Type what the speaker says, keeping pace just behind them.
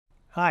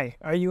Hi,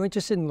 are you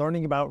interested in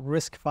learning about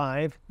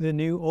RISC-V, the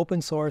new open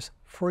source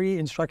free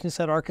instruction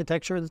set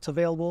architecture that's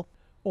available,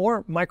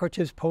 or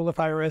Microchip's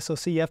PolarFire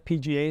SoC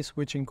FPGAs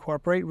which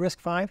incorporate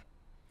RISC-V?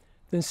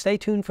 Then stay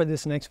tuned for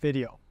this next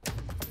video.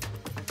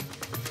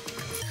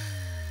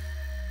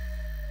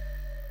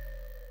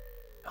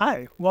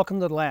 Hi, welcome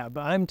to the lab.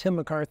 I'm Tim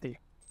McCarthy.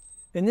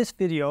 In this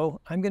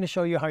video, I'm going to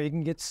show you how you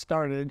can get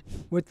started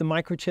with the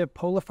Microchip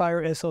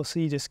PolarFire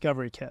SoC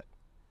Discovery Kit.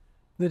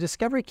 The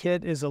Discovery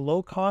Kit is a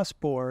low-cost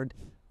board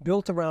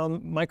built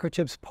around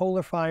Microchip's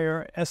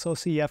PolarFire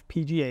SoC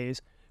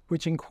FPGAs,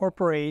 which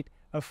incorporate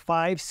a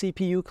 5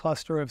 CPU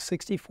cluster of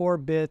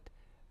 64-bit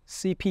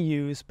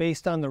CPUs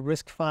based on the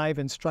RISC-V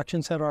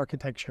instruction set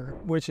architecture,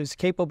 which is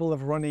capable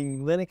of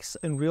running Linux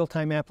and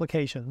real-time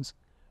applications,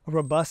 a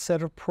robust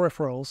set of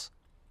peripherals,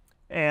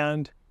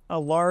 and a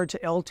large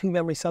L2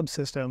 memory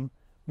subsystem,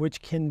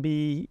 which can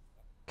be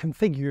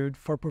configured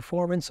for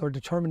performance or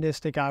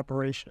deterministic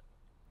operation.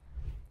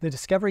 The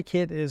Discovery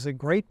Kit is a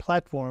great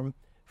platform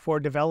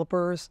for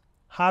developers,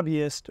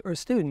 hobbyists, or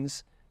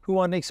students who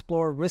want to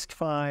explore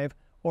RISC-V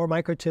or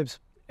Microchip's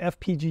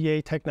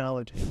FPGA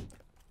technology.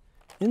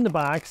 In the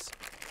box,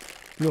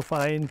 you'll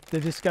find the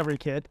Discovery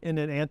Kit in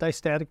an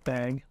anti-static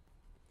bag,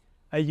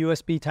 a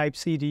USB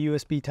Type-C to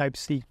USB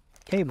Type-C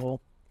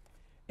cable,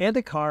 and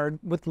a card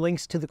with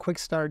links to the Quick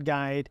Start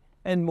Guide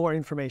and more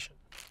information.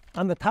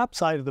 On the top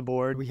side of the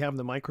board, we have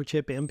the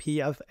Microchip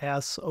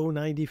MPFS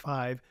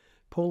 095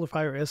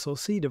 PolarFire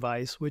SoC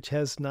device, which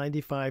has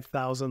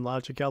 95,000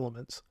 logic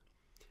elements.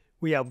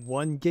 We have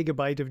 1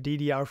 GB of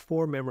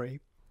DDR4 memory,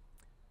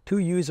 2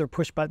 user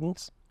push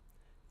buttons,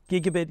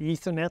 gigabit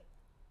Ethernet,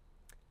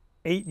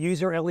 8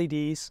 user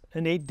LEDs,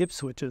 and 8 dip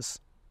switches,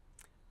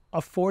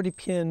 a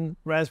 40-pin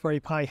Raspberry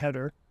Pi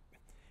header,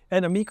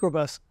 and a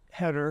microbus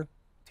header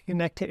to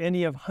connect to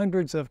any of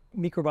hundreds of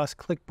microbus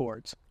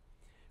clickboards,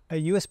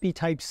 a USB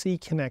Type-C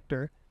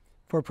connector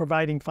for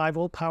providing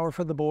 5-volt power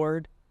for the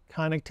board,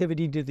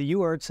 connectivity to the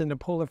UARTs in the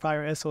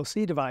PolarFire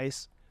SoC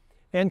device,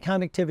 and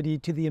connectivity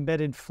to the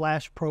embedded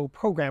Flash Pro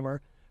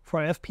programmer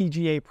for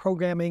FPGA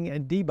programming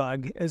and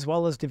debug, as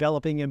well as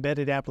developing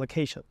embedded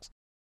applications.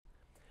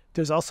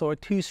 There's also a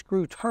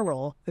 2-screw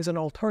terminal as an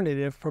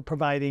alternative for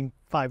providing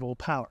 5-volt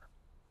power.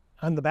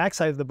 On the back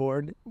side of the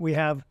board, we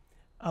have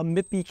a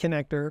MIPI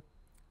connector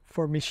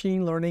for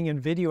machine learning and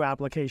video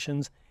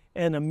applications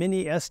and a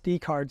mini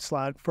SD card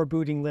slot for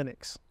booting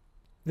Linux.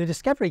 The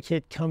Discovery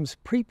Kit comes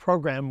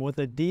pre-programmed with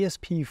a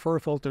DSP fur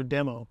filter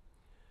demo.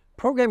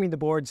 Programming the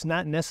board is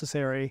not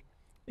necessary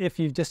if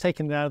you've just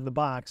taken it out of the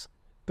box,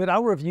 but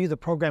I'll review the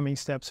programming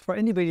steps for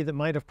anybody that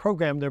might have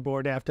programmed their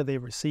board after they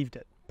received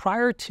it.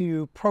 Prior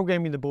to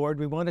programming the board,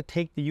 we want to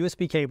take the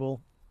USB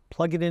cable,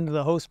 plug it into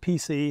the host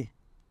PC,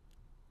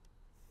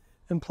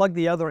 and plug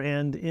the other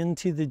end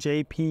into the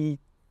J12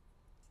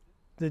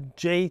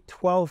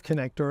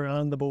 connector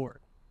on the board.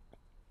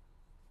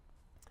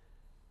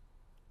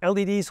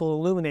 LEDs will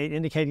illuminate,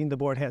 indicating the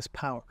board has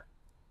power.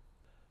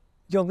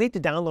 You'll need to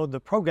download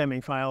the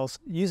programming files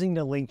using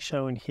the link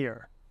shown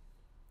here.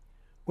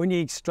 When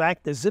you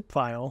extract the zip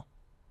file,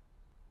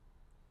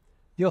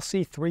 you'll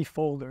see 3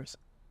 folders.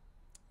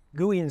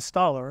 GUI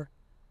Installer,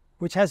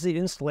 which has the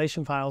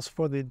installation files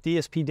for the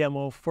DSP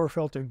demo fur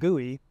filter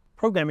GUI,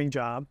 Programming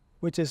Job,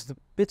 which is the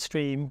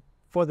bitstream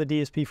for the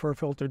DSP fur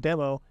filter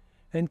demo,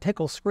 and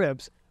Tickle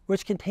Scripts,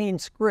 which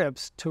contains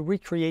scripts to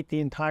recreate the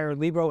entire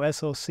Libro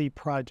SoC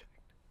project.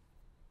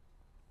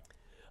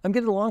 I'm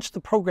going to launch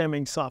the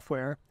programming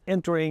software,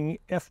 entering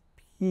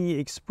FP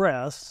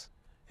Express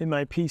in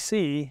my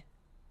PC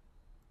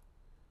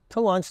to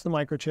launch the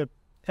Microchip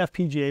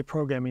FPGA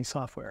programming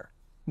software.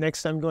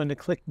 Next, I'm going to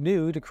click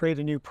New to create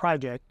a new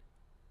project,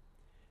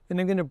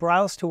 and I'm going to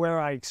browse to where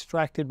I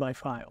extracted my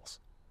files.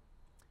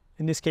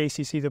 In this case,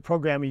 you see the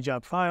programming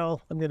job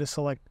file. I'm going to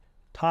select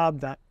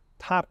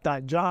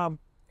top.job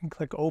and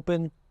click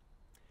Open,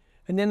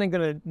 and then I'm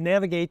going to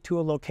navigate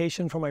to a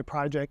location for my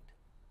project.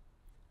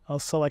 I'll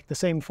select the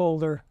same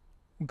folder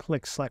and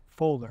click Select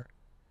Folder,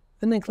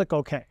 and then click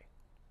OK.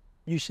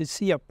 You should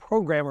see a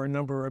programmer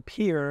number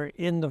appear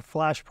in the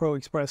Flash Pro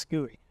Express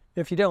GUI.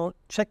 If you don't,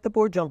 check the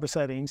board jumper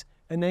settings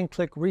and then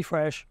click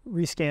Refresh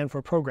Rescan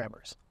for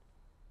Programmers.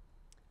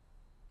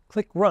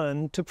 Click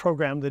Run to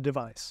program the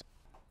device.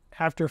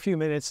 After a few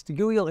minutes, the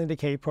GUI will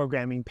indicate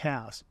programming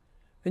passed,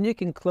 and you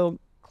can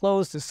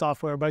close the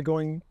software by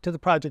going to the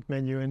Project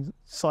menu and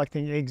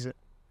selecting Exit.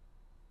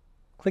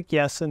 Click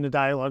Yes in the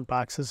dialog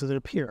boxes that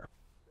appear.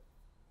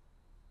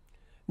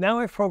 Now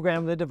I've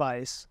programmed the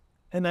device,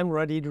 and I'm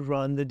ready to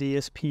run the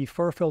DSP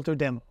fur filter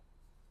demo.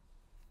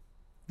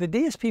 The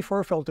DSP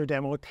fur filter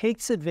demo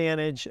takes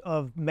advantage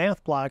of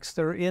math blocks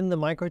that are in the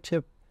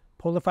Microchip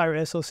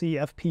PolarFire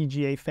SoC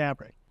FPGA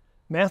fabric.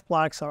 Math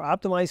blocks are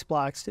optimized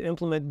blocks to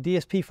implement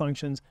DSP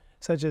functions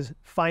such as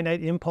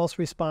finite impulse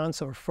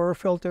response or fur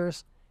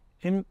filters,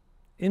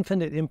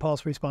 infinite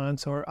impulse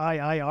response or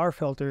IIR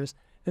filters,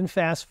 and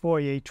fast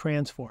Fourier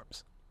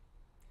transforms.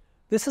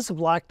 This is a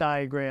block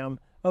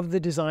diagram of the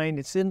design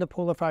that's in the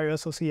PolarFire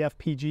SoC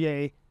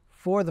FPGA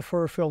for the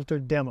fur filter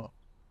demo.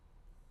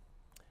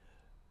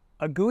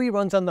 A GUI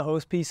runs on the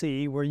host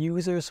PC where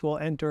users will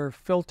enter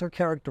filter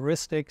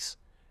characteristics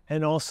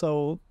and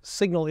also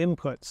signal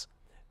inputs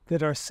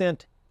that are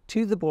sent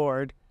to the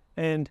board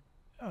and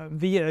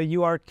via a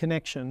UART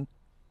connection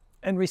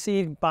and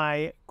received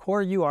by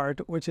core UART,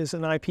 which is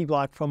an IP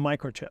block from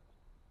Microchip.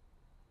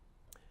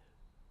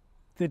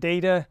 The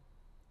data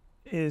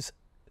is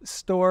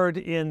stored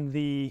in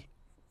the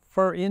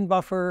FIR-in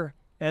buffer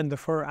and the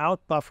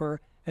FIR-out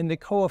buffer, and the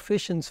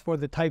coefficients for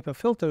the type of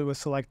filter that was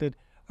selected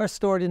are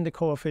stored in the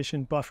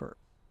coefficient buffer.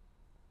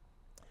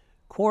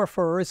 Core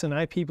FIR is an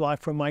IP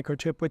block from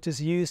Microchip, which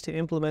is used to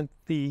implement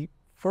the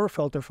FIR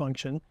filter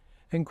function,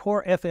 and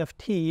Core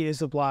FFT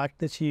is a block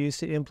that's used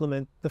to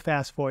implement the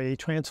fast Fourier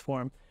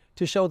transform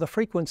to show the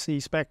frequency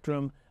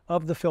spectrum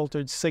of the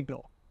filtered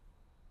signal.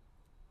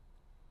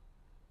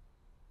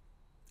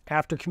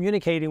 After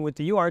communicating with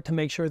the UART to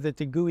make sure that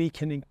the GUI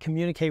can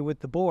communicate with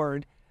the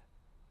board,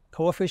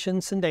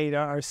 coefficients and data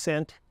are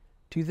sent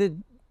to the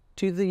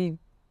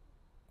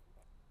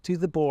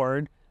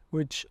board,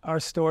 which are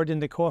stored in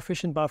the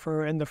coefficient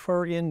buffer and the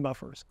FIR-in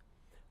buffers.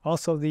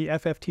 Also the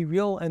FFT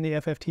real and the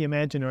FFT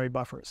imaginary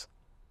buffers.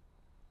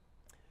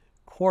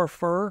 Core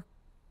FIR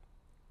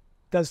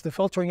does the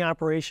filtering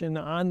operation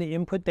on the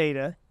input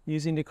data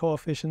using the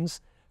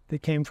coefficients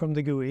that came from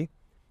the GUI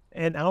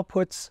and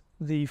outputs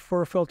the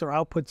FIR filter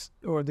outputs,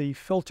 or the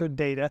filtered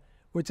data,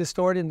 which is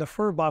stored in the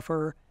FIR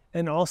buffer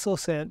and also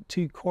sent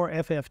to Core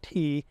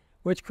FFT,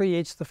 which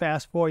creates the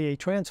fast Fourier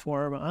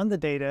transform on the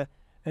data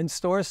and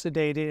stores the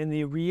data in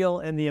the real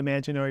and the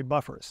imaginary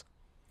buffers.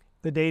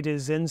 The data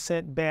is then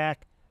sent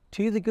back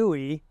to the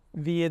GUI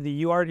via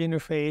the UART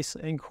interface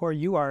and Core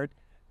UART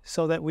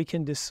so that we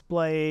can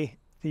display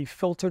the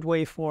filtered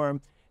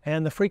waveform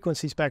and the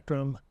frequency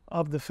spectrum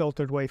of the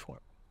filtered waveform.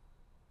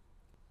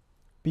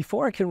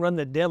 Before I can run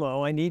the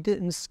demo, I need to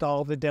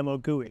install the demo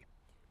GUI.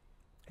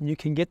 And you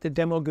can get the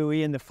demo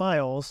GUI in the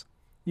files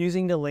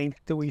using the link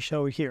that we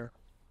show here.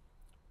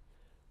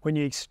 When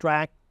you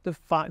extract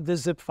the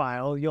zip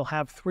file, you'll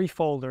have 3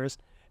 folders,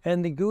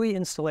 and the GUI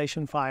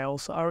installation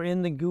files are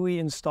in the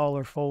GUI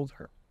installer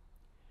folder.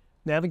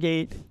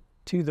 Navigate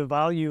to the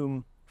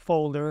volume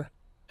folder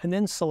and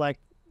then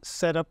select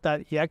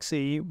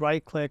setup.exe,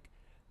 right-click,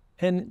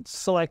 and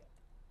select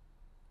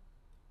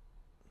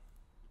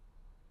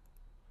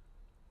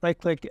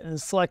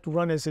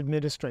Run as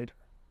Administrator.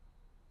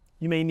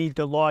 You may need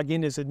to log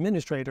in as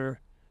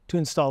administrator to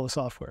install the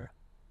software.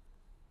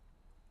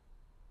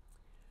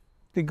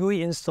 The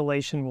GUI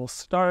installation will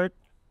start.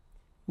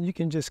 You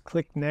can just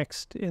click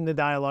Next in the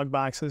dialog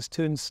boxes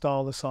to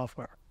install the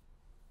software.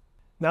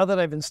 Now that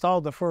I've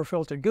installed the FIR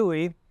filter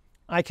GUI,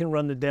 I can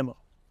run the demo.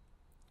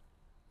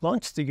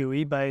 Launch the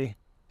GUI by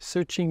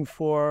searching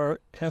for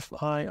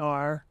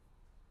FIR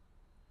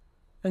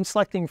and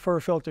selecting FIR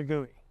filter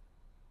GUI.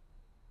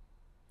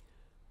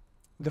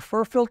 The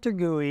FIR filter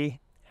GUI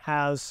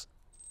has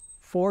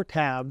 4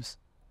 tabs,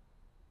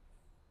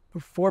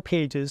 4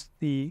 pages: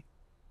 the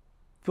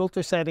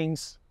filter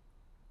settings,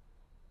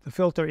 the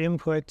filter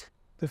input,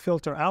 the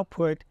filter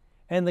output,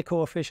 and the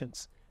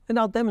coefficients. And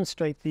I'll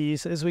demonstrate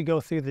these as we go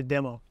through the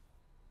demo.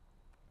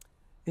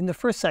 In the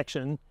first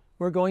section,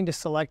 we're going to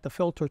select the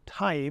filter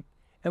type,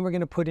 and we're going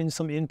to put in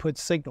some input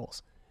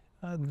signals.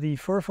 The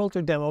FIR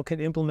filter demo can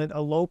implement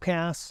a low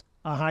pass,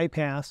 a high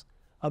pass,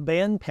 a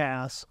band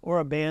pass, or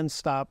a band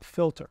stop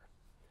filter.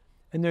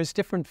 And there's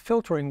different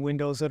filtering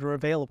windows that are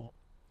available.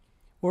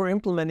 We're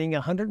implementing a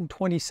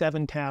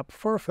 127 tap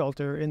FIR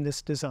filter in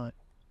this design.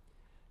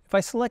 If I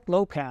select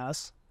low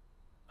pass,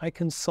 I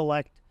can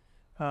select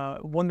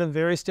one of the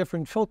various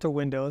different filter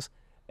windows,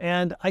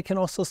 and I can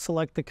also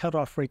select the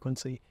cutoff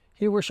frequency.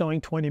 Here we're showing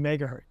 20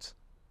 megahertz.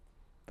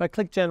 If I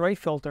click Generate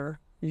Filter,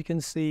 you can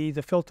see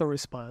the filter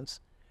response.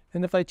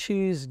 And if I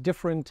choose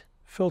different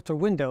filter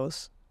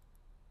windows,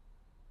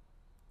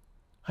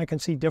 I can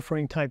see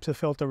differing types of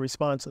filter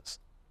responses.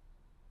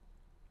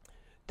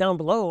 Down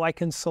below, I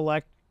can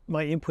select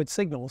my input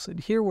signals. And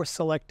here we're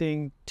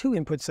selecting 2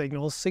 input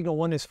signals. Signal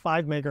 1 is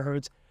 5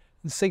 megahertz,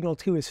 and signal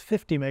 2 is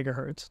 50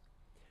 megahertz.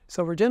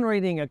 So we're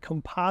generating a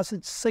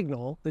composite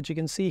signal that you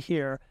can see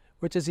here,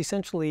 which is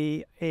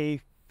essentially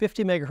a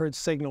 50 megahertz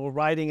signal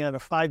riding on a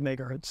 5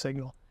 megahertz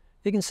signal.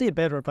 You can see it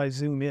better if I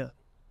zoom in.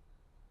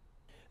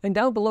 And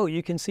down below,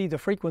 you can see the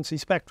frequency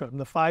spectrum,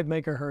 the 5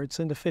 megahertz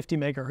and the 50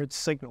 megahertz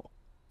signal.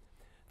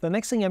 The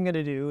next thing I'm going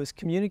to do is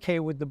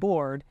communicate with the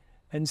board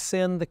and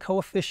send the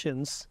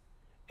coefficients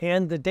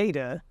and the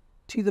data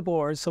to the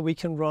board so we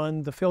can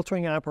run the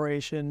filtering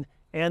operation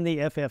and the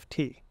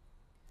FFT.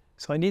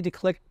 So I need to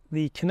click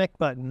the Connect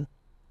button.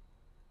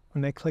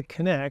 When I click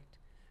Connect,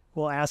 it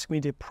will ask me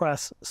to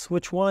press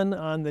switch 1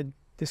 on the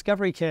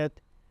Discovery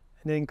Kit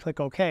and then click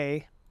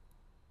OK.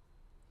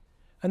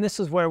 And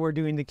this is where we're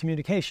doing the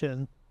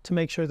communication to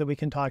make sure that we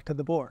can talk to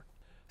the board.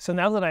 So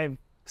now that I've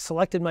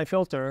selected my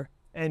filter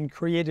and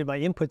created my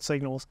input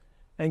signals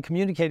and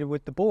communicated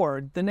with the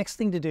board, the next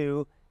thing to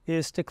do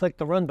is to click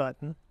the Run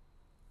button.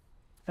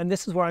 And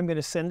this is where I'm going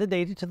to send the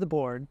data to the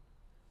board,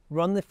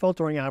 run the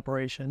filtering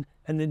operation,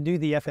 and then do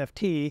the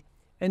FFT.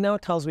 And now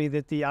it tells me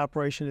that the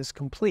operation is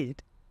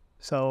complete.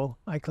 So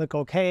I click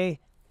OK,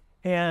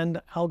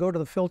 and I'll go to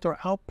the filter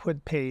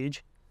output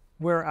page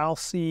where I'll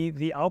see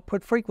the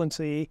output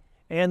frequency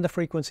and the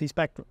frequency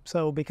spectrum.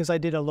 So because I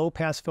did a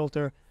low-pass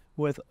filter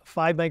with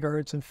 5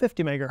 megahertz and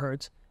 50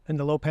 megahertz, and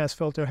the low-pass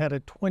filter had a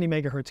 20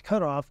 megahertz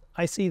cutoff,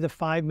 I see the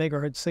 5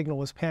 megahertz signal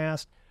was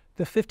passed,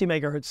 the 50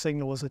 megahertz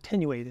signal was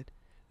attenuated,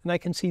 and I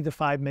can see the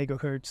 5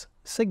 megahertz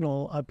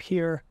signal up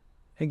here.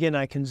 Again,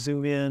 I can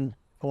zoom in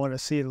if I want to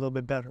see it a little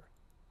bit better.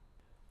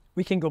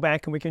 We can go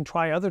back and we can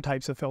try other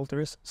types of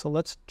filters. So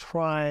let's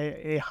try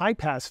a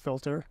high-pass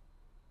filter.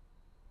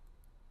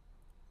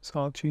 So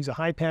I'll choose a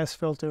high-pass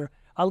filter.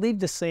 I'll leave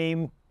the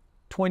same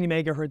 20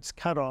 megahertz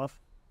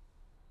cutoff,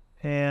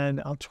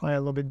 and I'll try a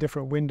little bit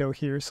different window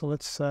here. So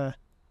let's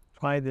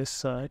try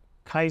this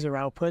Kaiser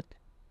output.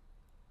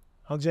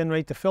 I'll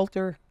generate the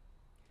filter.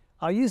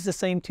 I'll use the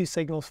same two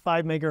signals,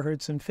 5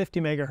 megahertz and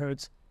 50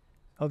 megahertz.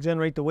 I'll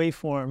generate the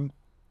waveform.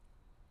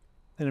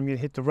 Then I'm going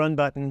to hit the run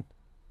button.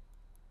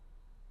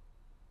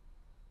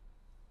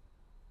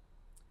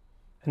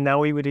 And now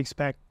we would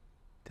expect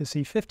to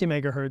see 50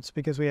 megahertz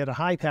because we had a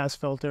high-pass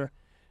filter,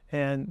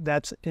 and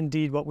that's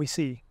indeed what we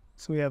see.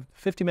 So we have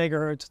 50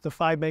 megahertz, the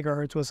 5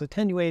 megahertz was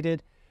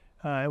attenuated,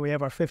 and we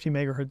have our 50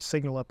 megahertz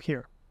signal up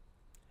here.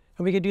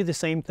 And we could do the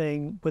same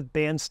thing with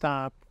band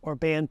stop or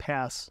band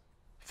pass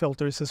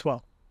filters as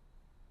well.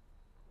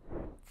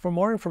 For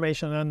more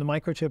information on the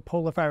Microchip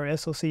PolarFire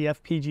SoC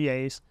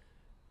FPGAs,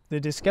 the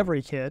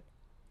Discovery Kit,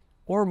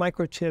 or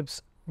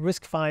Microchip's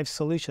RISC-V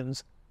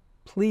solutions,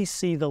 please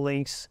see the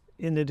links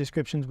in the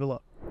descriptions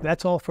below.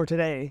 That's all for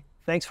today.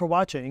 Thanks for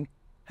watching,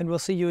 and we'll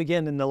see you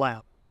again in the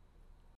lab.